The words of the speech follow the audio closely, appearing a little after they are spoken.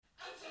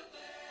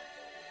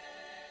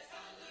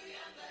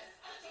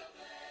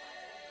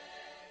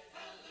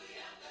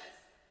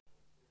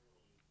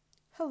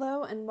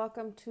Hello and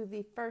welcome to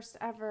the first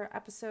ever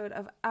episode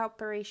of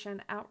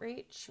Operation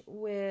Outreach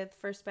with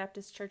First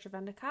Baptist Church of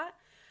Endicott.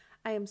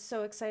 I am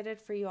so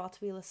excited for you all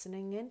to be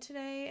listening in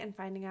today and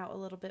finding out a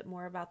little bit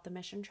more about the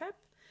mission trip.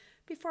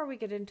 Before we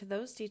get into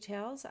those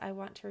details, I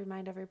want to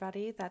remind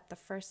everybody that the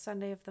first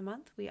Sunday of the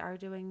month we are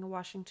doing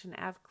Washington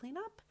Ave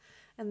cleanup,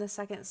 and the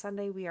second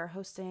Sunday we are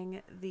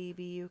hosting the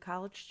BU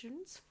college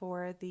students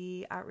for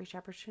the outreach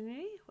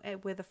opportunity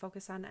with a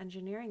focus on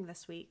engineering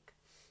this week.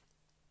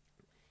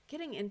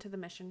 Getting into the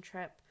mission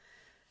trip,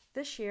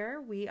 this year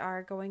we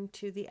are going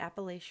to the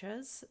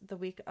Appalachians the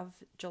week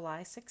of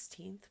July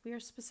 16th. We are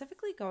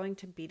specifically going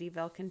to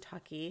Beattyville,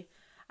 Kentucky.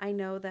 I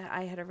know that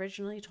I had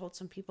originally told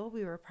some people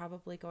we were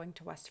probably going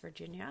to West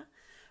Virginia,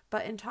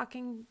 but in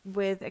talking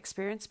with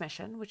Experience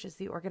Mission, which is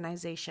the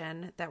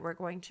organization that we're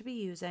going to be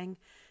using,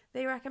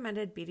 they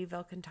recommended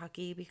Beattyville,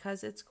 Kentucky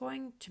because it's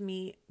going to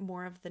meet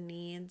more of the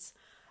needs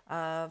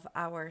of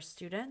our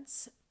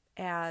students,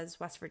 as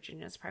West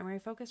Virginia's primary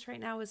focus right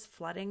now is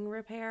flooding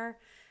repair,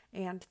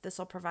 and this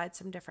will provide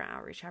some different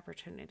outreach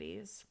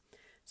opportunities.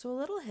 So a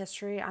little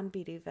history on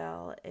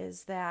Beattyville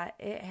is that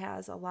it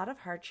has a lot of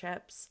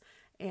hardships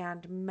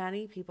and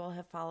many people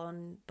have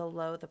fallen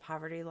below the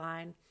poverty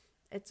line.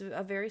 It's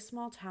a very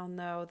small town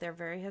though. They're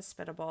very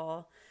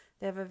hospitable.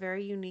 They have a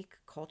very unique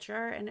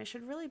culture, and it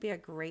should really be a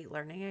great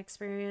learning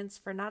experience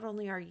for not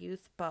only our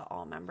youth but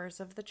all members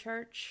of the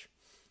church.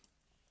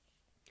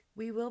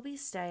 We will be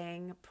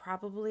staying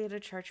probably at a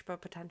church, but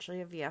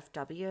potentially a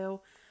VFW.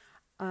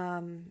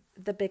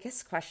 The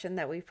biggest question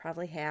that we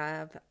probably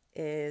have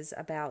is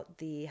about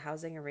the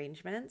housing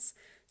arrangements.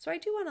 So I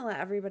do want to let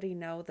everybody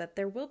know that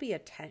there will be a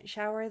tent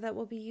shower that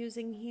we'll be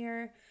using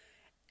here.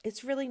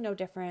 It's really no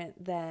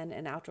different than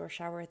an outdoor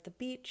shower at the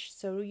beach,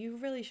 so you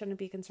really shouldn't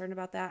be concerned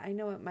about that. I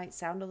know it might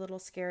sound a little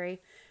scary,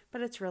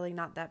 but it's really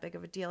not that big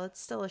of a deal. It's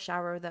still a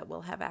shower that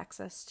we'll have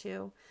access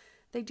to.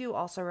 They do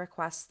also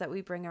request that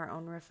we bring our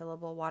own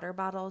refillable water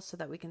bottles so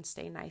that we can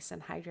stay nice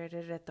and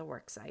hydrated at the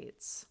work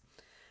sites.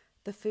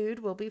 The food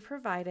will be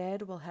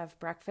provided. We'll have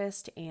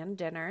breakfast and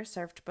dinner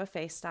served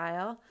buffet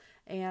style,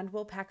 and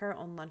we'll pack our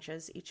own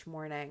lunches each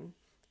morning.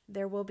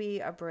 There will be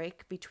a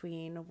break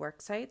between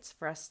work sites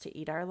for us to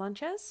eat our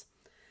lunches,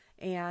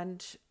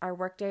 and our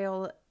workday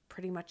will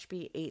pretty much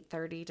be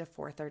 8:30 to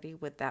 4:30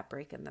 with that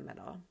break in the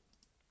middle.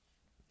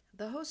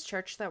 The host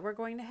church that we're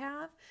going to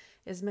have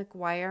is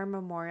McGuire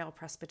Memorial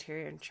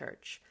Presbyterian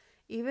Church.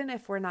 Even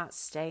if we're not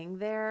staying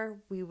there,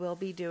 we will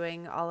be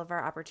doing all of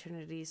our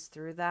opportunities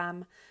through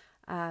them.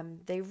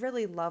 They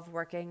really love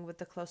working with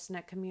the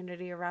close-knit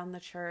community around the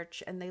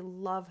church, and they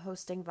love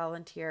hosting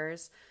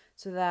volunteers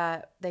so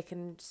that they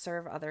can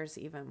serve others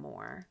even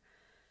more.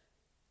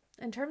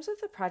 In terms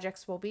of the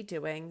projects we'll be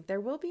doing,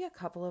 there will be a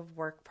couple of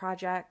work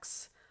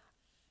projects.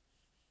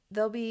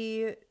 They'll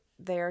be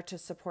there to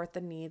support the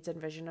needs and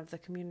vision of the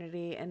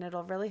community, and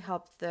it'll really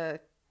help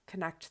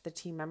connect the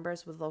team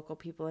members with local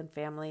people and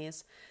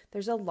families.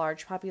 There's a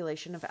large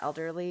population of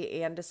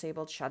elderly and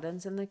disabled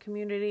shut-ins in the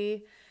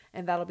community,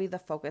 and that'll be the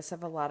focus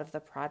of a lot of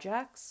the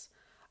projects.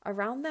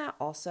 Around that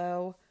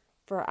also,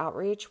 for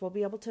outreach, we'll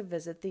be able to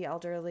visit the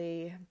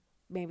elderly,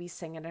 maybe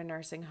sing in a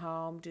nursing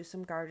home, do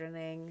some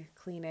gardening,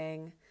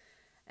 cleaning.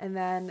 And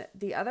then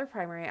the other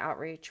primary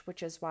outreach,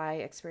 which is why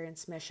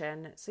Experience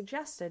Mission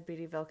suggested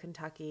Beattyville,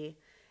 Kentucky,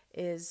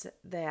 is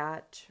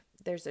that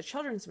there's a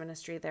children's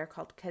ministry there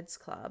called Kids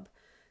Club.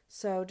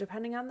 So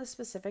depending on the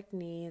specific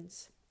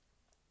needs,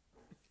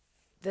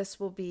 this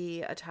will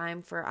be a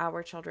time for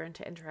our children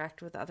to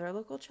interact with other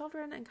local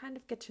children and kind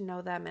of get to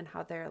know them and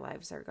how their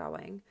lives are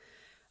going.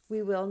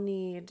 We will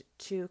need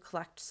to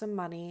collect some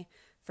money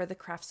for the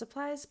craft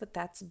supplies, but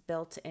that's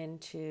built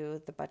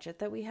into the budget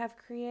that we have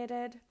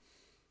created.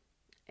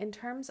 In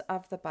terms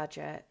of the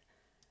budget,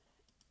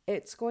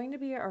 it's going to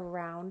be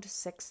around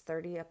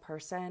 $630 a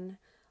person.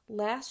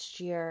 Last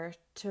year,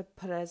 to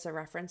put as a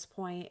reference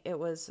point, it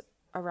was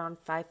around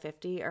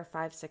 $550 or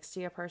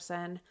 $560 a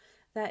person.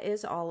 That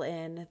is all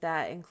in.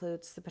 That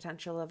includes the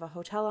potential of a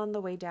hotel on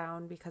the way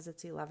down because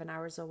it's 11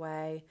 hours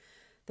away,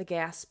 the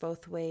gas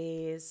both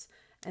ways,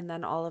 and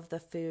then all of the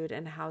food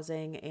and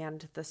housing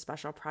and the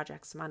special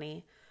projects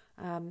money.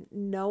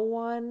 No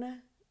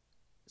one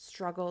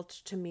struggled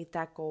to meet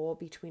that goal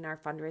between our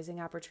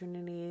fundraising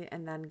opportunity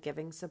and then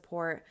giving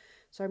support,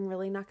 so I'm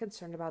really not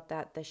concerned about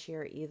that this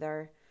year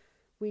either.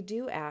 We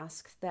do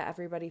ask that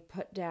everybody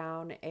put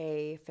down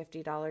a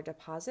 $50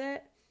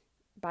 deposit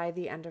by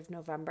the end of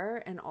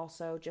November, and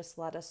also just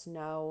let us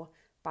know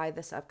by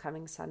this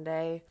upcoming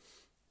Sunday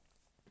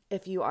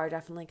if you are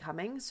definitely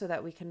coming so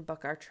that we can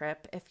book our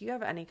trip. If you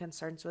have any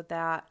concerns with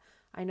that,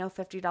 I know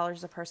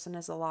 $50 a person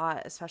is a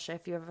lot, especially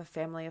if you have a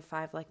family of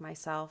 5 like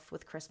myself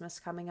with Christmas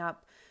coming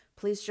up.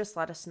 Please just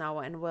let us know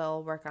and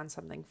we'll work on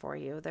something for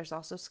you. There's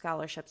also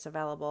scholarships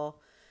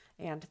available,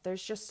 and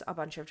there's just a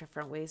bunch of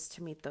different ways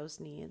to meet those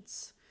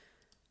needs.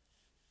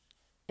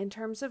 In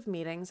terms of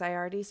meetings, I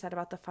already said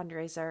about the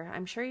fundraiser.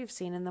 I'm sure you've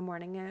seen in the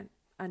morning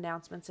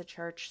announcements at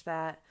church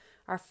that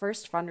our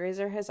first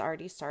fundraiser has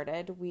already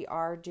started. We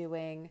are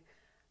doing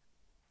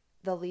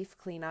the leaf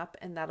cleanup,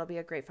 and that'll be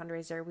a great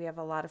fundraiser. We have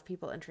a lot of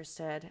people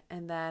interested.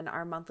 And then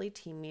our monthly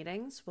team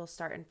meetings will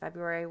start in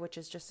February, which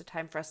is just a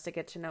time for us to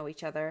get to know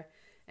each other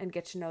and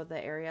get to know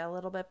the area a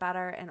little bit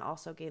better and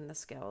also gain the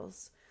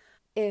skills.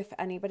 If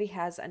anybody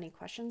has any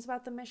questions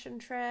about the mission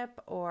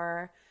trip,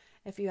 or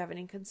if you have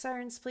any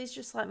concerns, please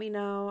just let me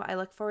know. I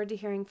look forward to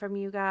hearing from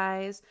you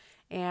guys,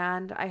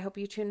 and I hope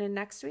you tune in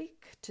next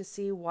week to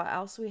see what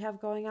else we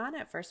have going on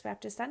at First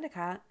Baptist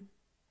Endicott.